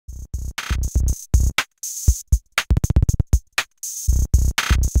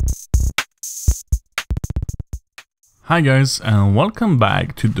Hi guys, and welcome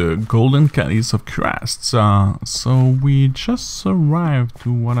back to the Golden Chalice of Kurast. So we just arrived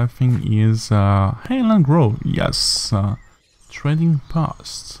to what I think is Highland Grove. Yes, trading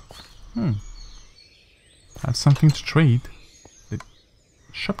post. Have something to trade. The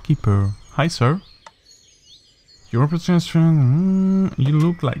shopkeeper. Hi sir. Your reputation, you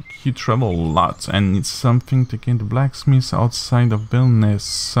look like you travel a lot and it's something taken to blacksmith outside of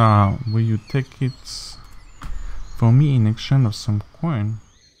Belness. Will you take it for me in exchange of some coin?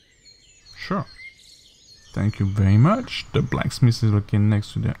 Sure. Thank you very much. The blacksmith is located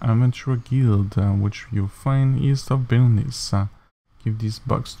next to the Adventurer Guild, which you'll find east of Belness. Give this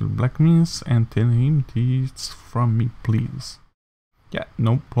box to the blacksmith and tell him it's from me, please. Yeah,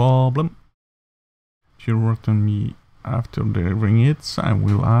 no problem. If you return me after delivering it, I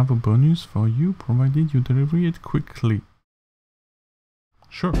will have a bonus for you, provided you deliver it quickly.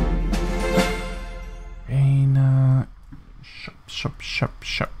 Sure. And shop.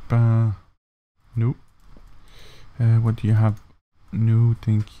 No. What do you have? No,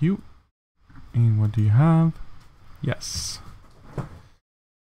 thank you. And what do you have? Yes.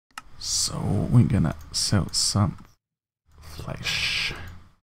 So we're gonna sell some flesh.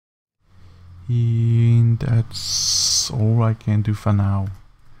 And that's all I can do for now.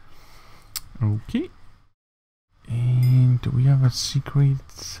 Okay. And do we have a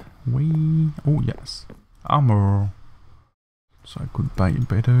secret way? Oh yes, armor. So I could buy a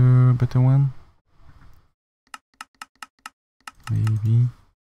better one. Maybe.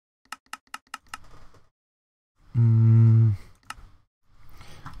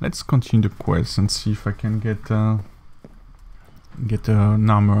 Let's continue the quest and see if I can get an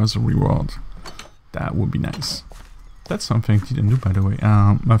armor as a reward. That would be nice. That's something I didn't do, by the way.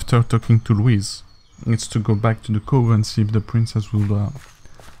 After talking to Louise, it's to go back to the cove and see if the princess will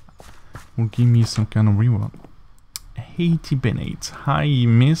give me some kind of reward. Haiti Bennett. Hi,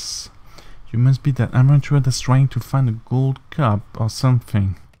 miss. You must be that amateur that's trying to find a gold cup or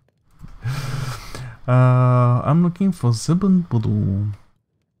something. I'm looking for Zebon Boodle.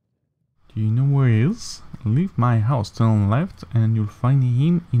 Do you know where he is? Leave my house, turn left, and you'll find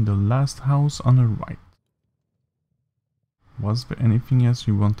him in the last house on the right. Was there anything else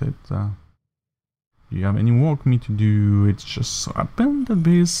you wanted? Do you have any work for me to do? It's just so happened that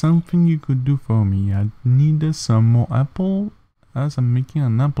there is something you could do for me. I needed some more apple as I'm making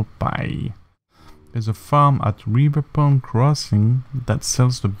an apple pie. There's a farm at River Pond Crossing that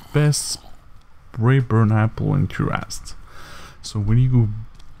sells the best Brayburn apple in Kurast. So will you go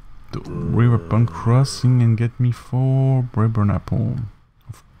to River Pond Crossing and get me 4 Brayburn apple?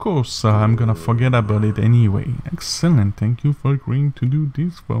 Of course, I'm gonna forget about it anyway. Excellent, thank you for agreeing to do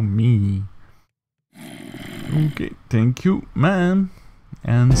this for me. Okay, thank you, man,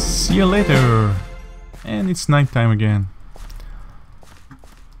 and see you later. And it's nighttime again.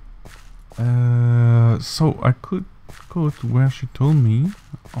 So I could go to where she told me,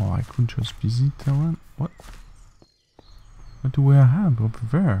 or I could just visit her one. What do I have over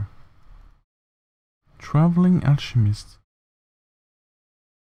there? Traveling alchemist.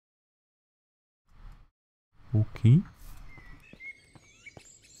 Okay.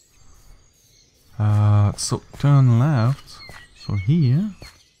 So turn left, so here,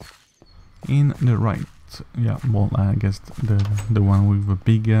 in the right. Yeah, well, I guess the one with a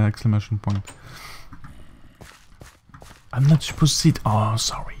big exclamation point. I'm not supposed to sit. Oh,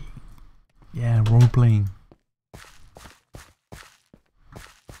 sorry. Yeah, role playing.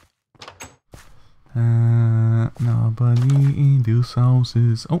 Nobody in these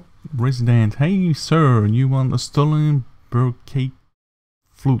houses. Oh, resident. Hey, sir, you want a stolen bird cake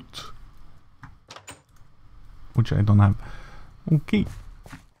flute? Which I don't have. Okay.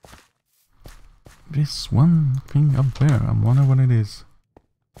 This one thing up there, I wonder what it is.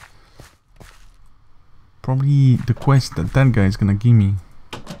 Probably the quest that guy is gonna give me.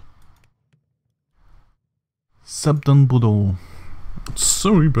 Subdon Boodle.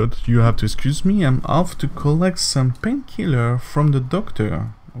 Sorry, but you have to excuse me. I'm off to collect some painkiller from the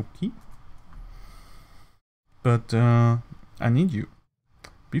doctor. Okay. But I need you.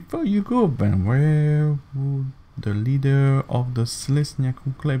 Before you go, Ben, where would the leader of the Celestia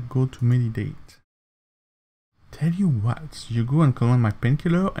Conclave go to meditate? Tell you what, you go and collect my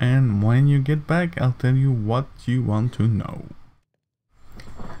painkiller, and when you get back, I'll tell you what you want to know.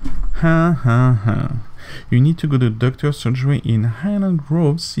 You need to go to the doctor's surgery in Highland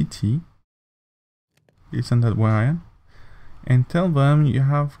Grove City. Isn't that where I am? And tell them you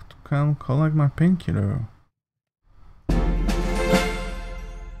have to come collect my painkiller.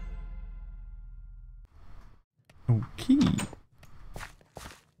 Okay.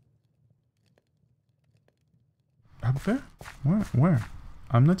 Up there? Where?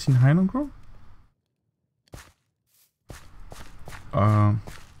 I'm not in Highland Grove? Oh.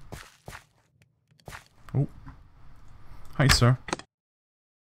 Hi, sir.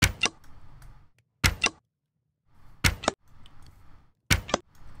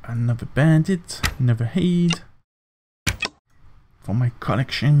 Another bandit, another aid for my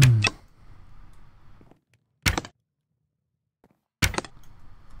collection.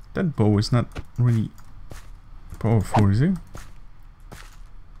 That bow is not really powerful, is it?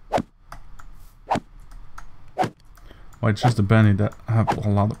 Oh, it's just the bandit that have a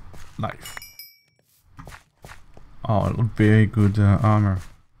lot of life. Oh, very good armor.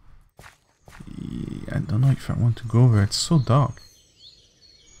 I don't know if I want to go there. It's so dark.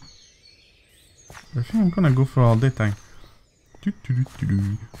 I think I'm gonna go for all daytime. But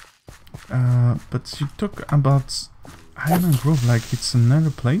you talk about Highland Grove like it's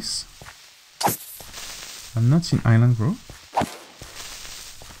another place. I'm not in Highland Grove.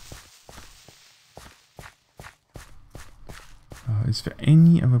 Is there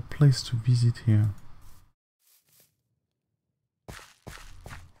any other place to visit here?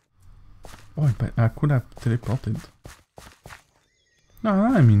 Oh, but I could have teleported. No,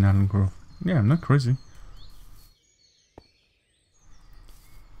 I'm in Highland Grove. Yeah, I'm not crazy.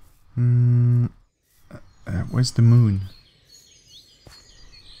 Where's the moon?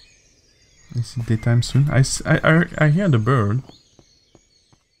 Is it daytime soon? I hear the bird.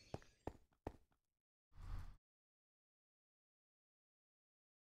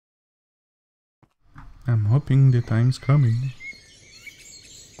 I'm hoping the time's coming.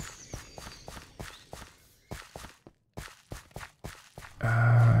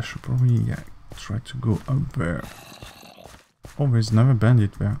 I should probably try to go up there. Oh, there's another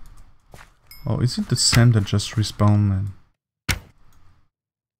bandit there. Oh, is it the same that just respawned, man?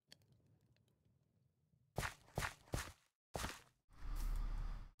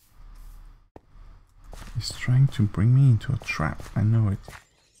 He's trying to bring me into a trap. I know it.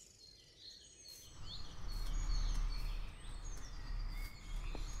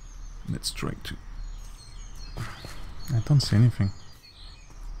 Let's try to... I don't see anything.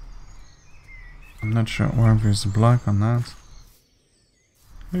 I'm not sure where there's a block or not.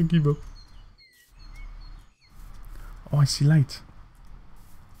 I give up. Oh, I see light.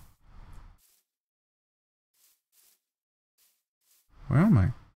 Where am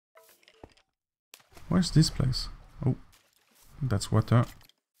I? Where's this place? Oh, that's water.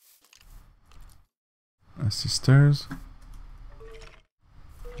 I see stairs.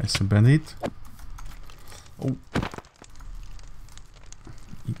 I see a bandit. Oh.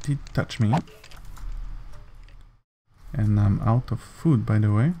 He did touch me. And I'm out of food, by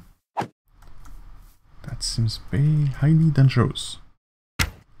the way. That seems very highly dangerous.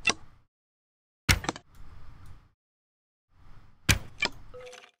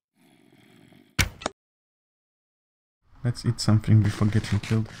 Let's eat something before getting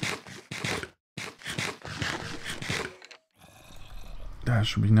killed. That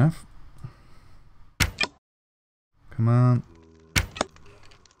should be enough. Come on.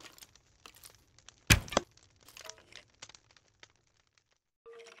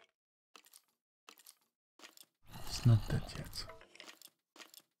 It's not dead yet.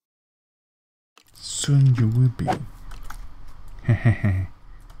 Soon you will be. Hehehe.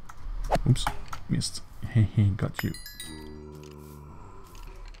 Oops, missed. Hehe, got you.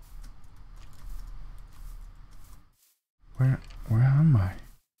 Where am I?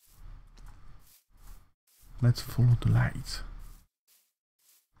 Let's follow the light.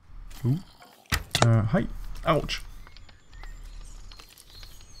 Ooh. Hi. Ouch.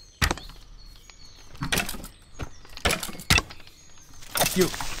 You.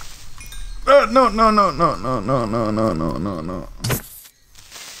 No.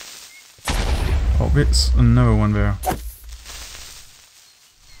 Oh, it's another one there.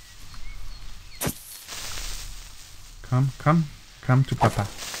 Come to Papa.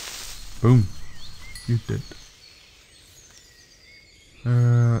 Boom. You did.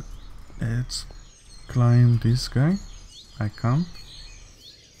 Let's climb this guy. I can't.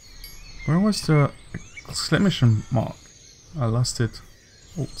 Where was the exclamation mark? I lost it.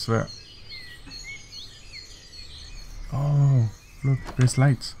 Oh, it's there. Oh, look, there's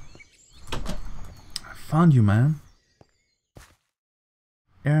lights. I found you, man.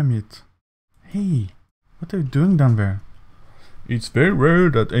 Hermit. Hey, what are you doing down there? It's very rare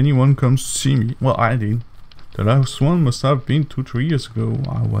that anyone comes to see me. Well, I did. The last one must have been 2-3 years ago.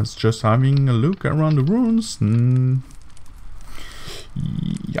 I was just having a look around the ruins.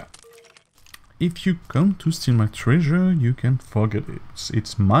 Yeah. if you come to steal my treasure, you can forget it.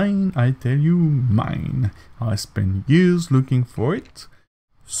 It's mine, I tell you, mine. I spent years looking for it,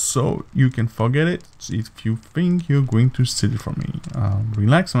 so you can forget it if you think you're going to steal it from me.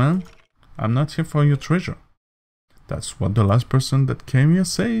 Relax, man. I'm not here for your treasure. That's what the last person that came here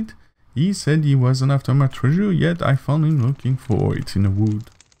said. He said he wasn't after my treasure, yet I found him looking for it in the wood.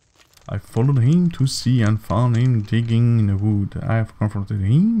 I followed him to see and found him digging in the wood. I have confronted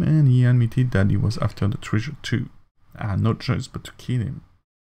him and he admitted that he was after the treasure too. I had no choice but to kill him.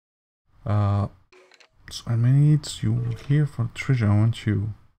 So I mean, you're here for the treasure, aren't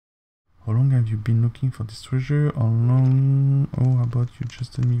you? How long have you been looking for this treasure? How long? Oh, how about you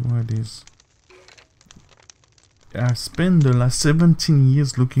just tell me where it is? I've spent the last 17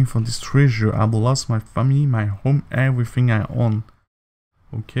 years looking for this treasure. I've lost my family, my home, everything I own.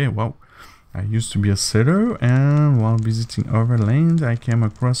 Okay, wow. I used to be a sailor, and while visiting other lands, I came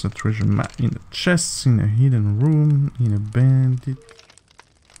across a treasure map in a chest, in a hidden room, in a bandit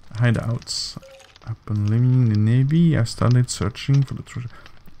hideouts. Upon leaving the Navy, I started searching for the treasure.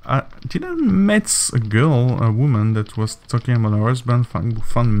 Did I met a girl, a woman, that was talking about her husband who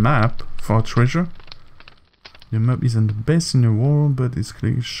found a map for a treasure? The map isn't the best in the world, but it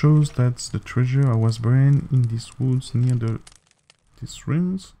clearly shows that's the treasure. I was buried in these woods near these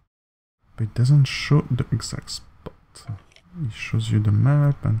ruins, but it doesn't show the exact spot. It shows you the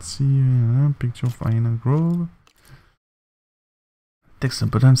map and see a picture of Highland Grove. Text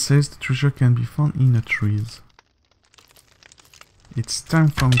at the bottom says the treasure can be found in the trees. It's time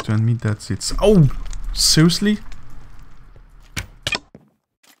for me to admit that it's... Oh! Seriously?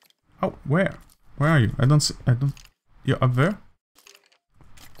 Oh, where? Where are you? I don't see... I don't... You're up there?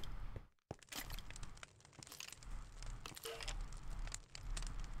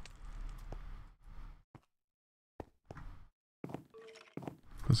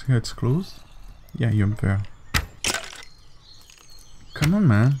 Because here it's closed. Yeah, you're up there. Come on,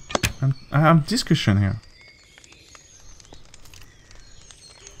 man. I have discussion here.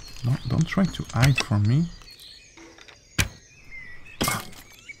 Don't try to hide from me.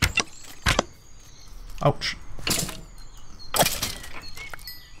 Ouch.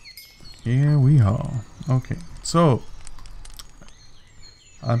 Here we are. Okay, so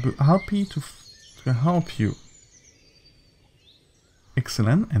I'll be happy to help you.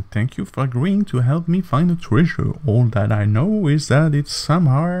 Excellent, and thank you for agreeing to help me find a treasure. All that I know is that it's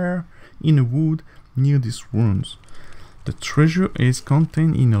somewhere in a wood near these ruins. The treasure is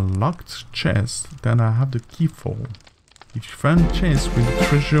contained in a locked chest that I have the key for. If you find a chest with the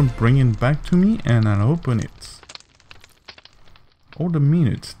treasure, bring it back to me and I'll open it. Hold a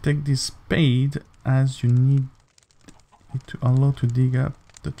minute, take this spade as you need it to allow to dig up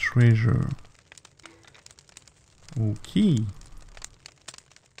the treasure. Okay.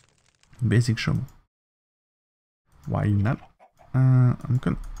 Basic shovel. Why not? I'm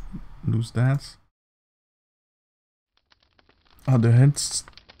gonna lose that. Oh, the heads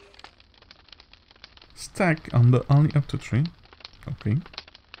stack on the only up to 3. Okay.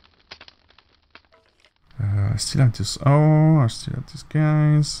 I still have this. Oh, I still have these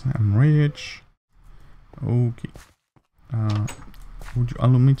guys. I'm rich. Okay. Would you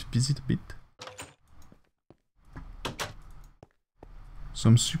allow me to visit a bit? So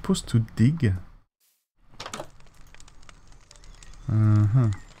I'm supposed to dig.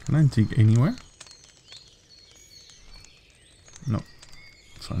 Can I dig anywhere? No.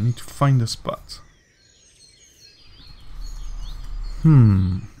 So I need to find the spot.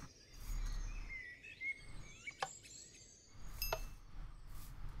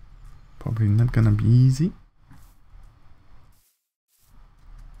 Probably not gonna be easy.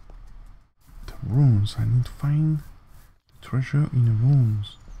 The ruins, I need to find the treasure in the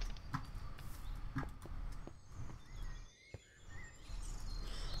ruins.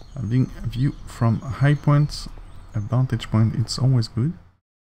 Having a view from a high point, a vantage point, it's always good.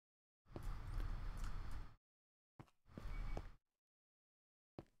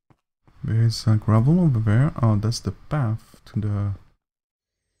 There's a gravel over there. Oh, that's the path to the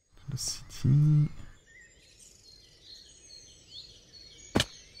city.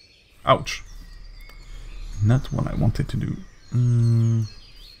 Ouch! Not what I wanted to do.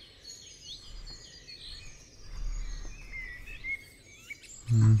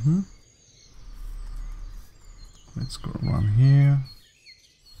 Let's go around here.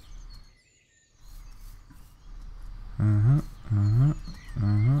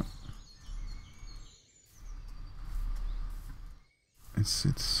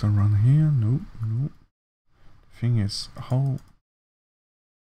 It's around here. Nope, nope. Thing is, how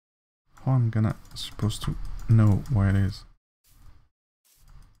I'm gonna supposed to know where it is.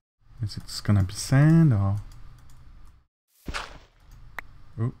 Is it gonna be sand or...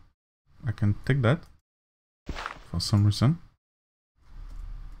 Oh, I can take that for some reason.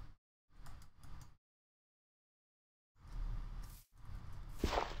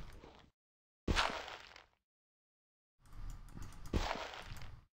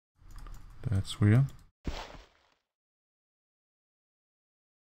 That's weird.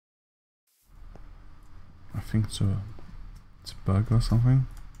 I think it's a bug or something.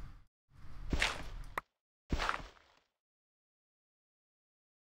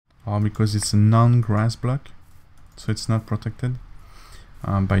 Oh, because it's a non-grass block, so it's not protected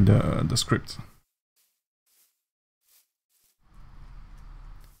by the script.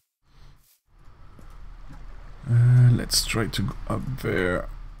 Let's try to go up there.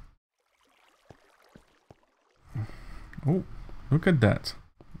 Oh, look at that.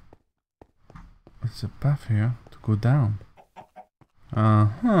 There's a path here to go down.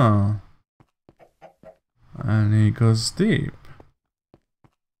 Uh-huh. And it goes deep.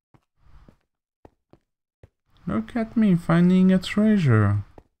 Look at me finding a treasure.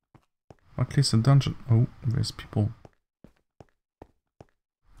 Or at least a dungeon. Oh, there's people.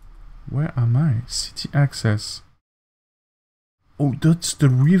 Where am I? City access. Oh, that's the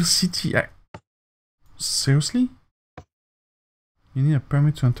real city. Seriously? You need a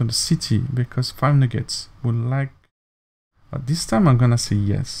permit to enter the city because 5 nuggets would like... this time I'm gonna say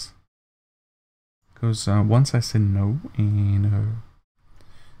yes. Because once I said no and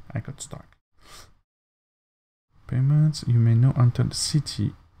I got stuck. Payments, you may now enter the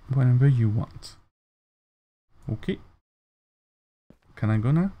city whenever you want. Okay. Can I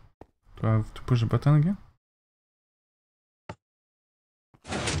go now? Do I have to push the button again?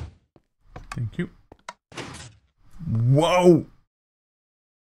 Thank you. Whoa!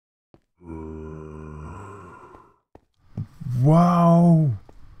 Wow!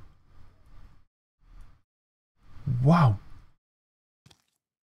 Wow!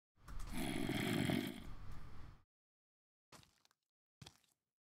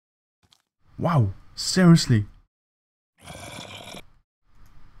 Wow! Seriously?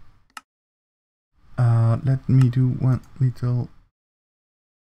 Let me do one little...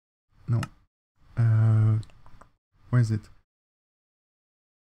 No. Where is it?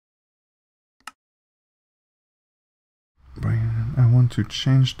 Brian, I want to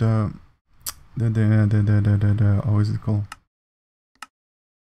change the how is it called?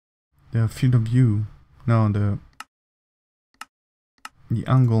 The field of view. No, the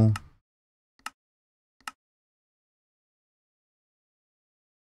angle.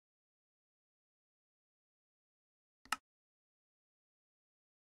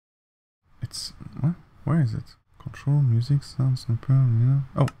 It's what? Where is it? Control, music, sounds, and yeah.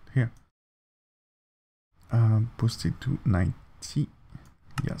 Oh, here. Boosted to 90.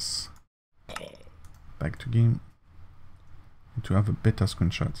 Yes. Back to game. To have a better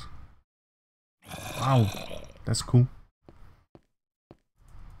screenshot. Wow, that's cool.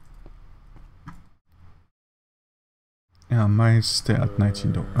 Yeah, I might stay at 90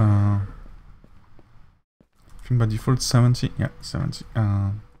 though. I think by default 70. Yeah, 70.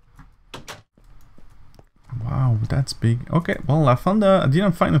 Wow, that's big. Okay, well, I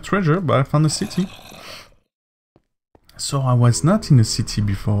didn't find a treasure, but I found a city. So I was not in a city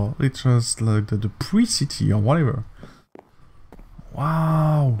before. It was like the pre-city or whatever.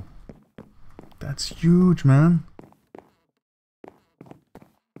 Wow. That's huge, man.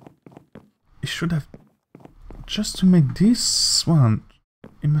 It should have... Just to make this one,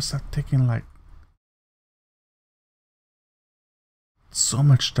 it must have taken like... so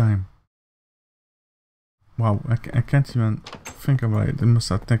much time. Wow, I can't even think about it. It must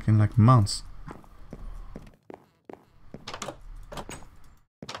have taken like months.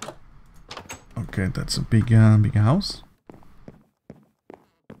 Okay, that's a big house.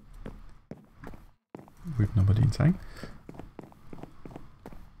 With nobody inside.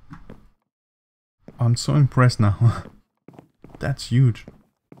 I'm so impressed now. That's huge.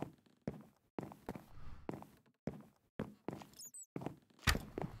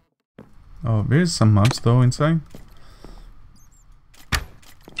 Oh, there's some mobs though inside.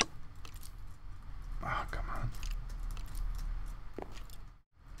 Oh, come on.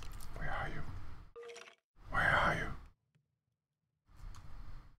 Where are you? Where are you?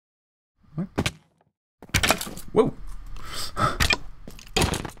 What? Whoa!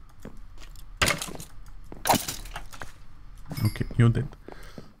 Okay, you're dead.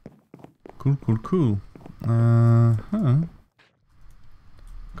 Cool, cool, cool.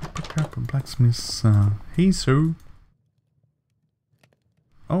 Copper, blacksmith, hey sir.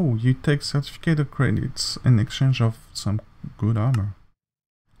 Oh, you take certificate credits in exchange of some good armor.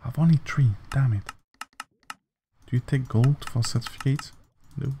 I've only 3, damn it. Do you take gold for certificates?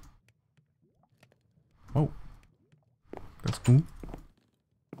 No. Oh. That's cool.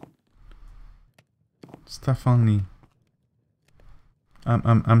 Staff only.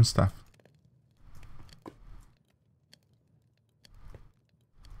 I'm staff.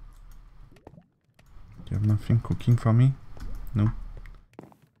 You have nothing cooking for me? No.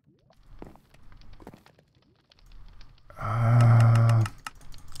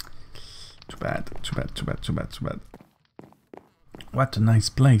 Too bad, too bad, too bad, too bad, too bad. What a nice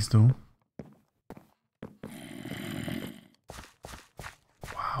place though.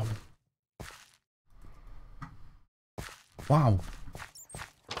 Wow. Wow.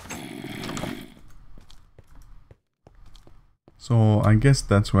 So I guess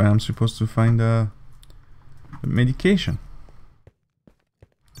that's where I'm supposed to find the medication.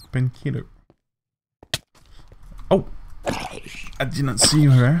 The painkiller. Oh! I did not see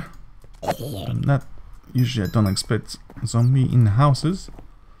her. I'm not... Usually I don't expect zombie in houses.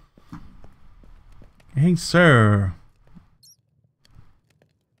 Hey sir!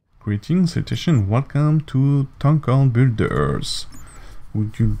 Greetings, salutation, welcome to Tonkal Builders.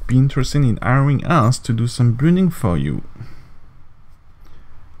 Would you be interested in hiring us to do some building for you?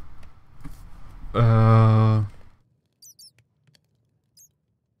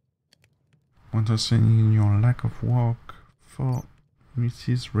 Want to say in your lack of work for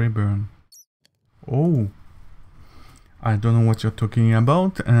Mrs. Rayburn. Oh, I don't know what you're talking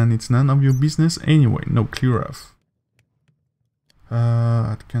about, and it's none of your business anyway. No, clear off.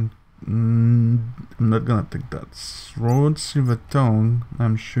 I can't. I'm not gonna take that road, Silver Tongue.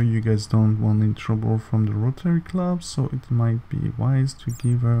 I'm sure you guys don't want any trouble from the Rotary Club, so it might be wise to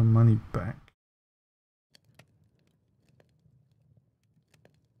give her money back.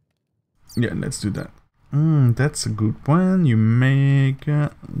 Yeah, let's do that. That's a good one. You make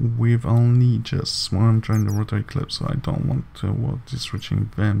with only just one join the Rotary Club, so I don't want to work disreaching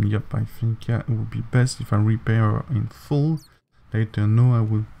them. Yep, I think it would be best if I repay her in full. Later, no, I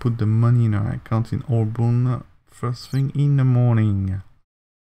will put the money in her account in Auburn first thing in the morning.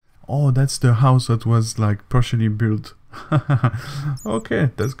 Oh, that's the house that was like partially built. Okay,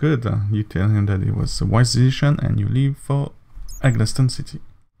 that's good. You tell him that it was a wise decision and you leave for Azounstone City.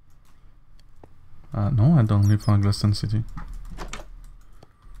 No, I don't live for Azounstone City.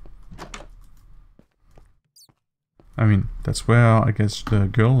 I mean, that's where I guess the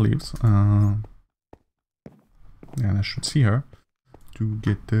girl lives. And I should see her to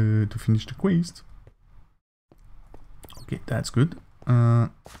get to finish the quest. Okay, that's good.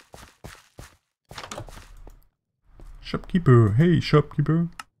 Shopkeeper, hey shopkeeper.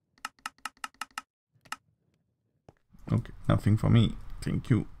 Okay, nothing for me. Thank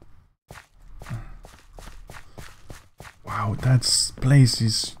you. Wow, that place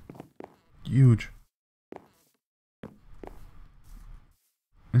is huge.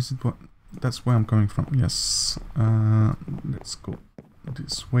 Is it what? That's where I'm coming from. Yes. Let's go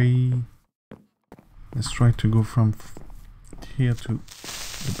this way. Let's try to go from here to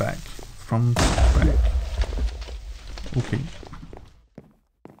the back. From the back. Okay.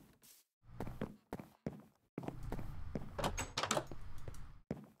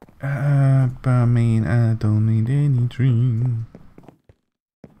 I mean, I don't need any drink.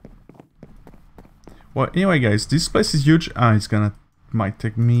 Well, anyway, guys, this place is huge. Might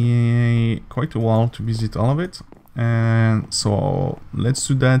take me quite a while to visit all of it, and so let's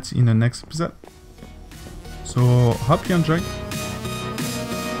do that in the next episode. So hope you enjoyed.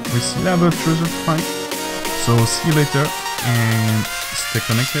 We still have a treasure to find, so see you later and stay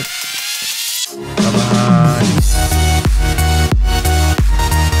connected. Bye bye.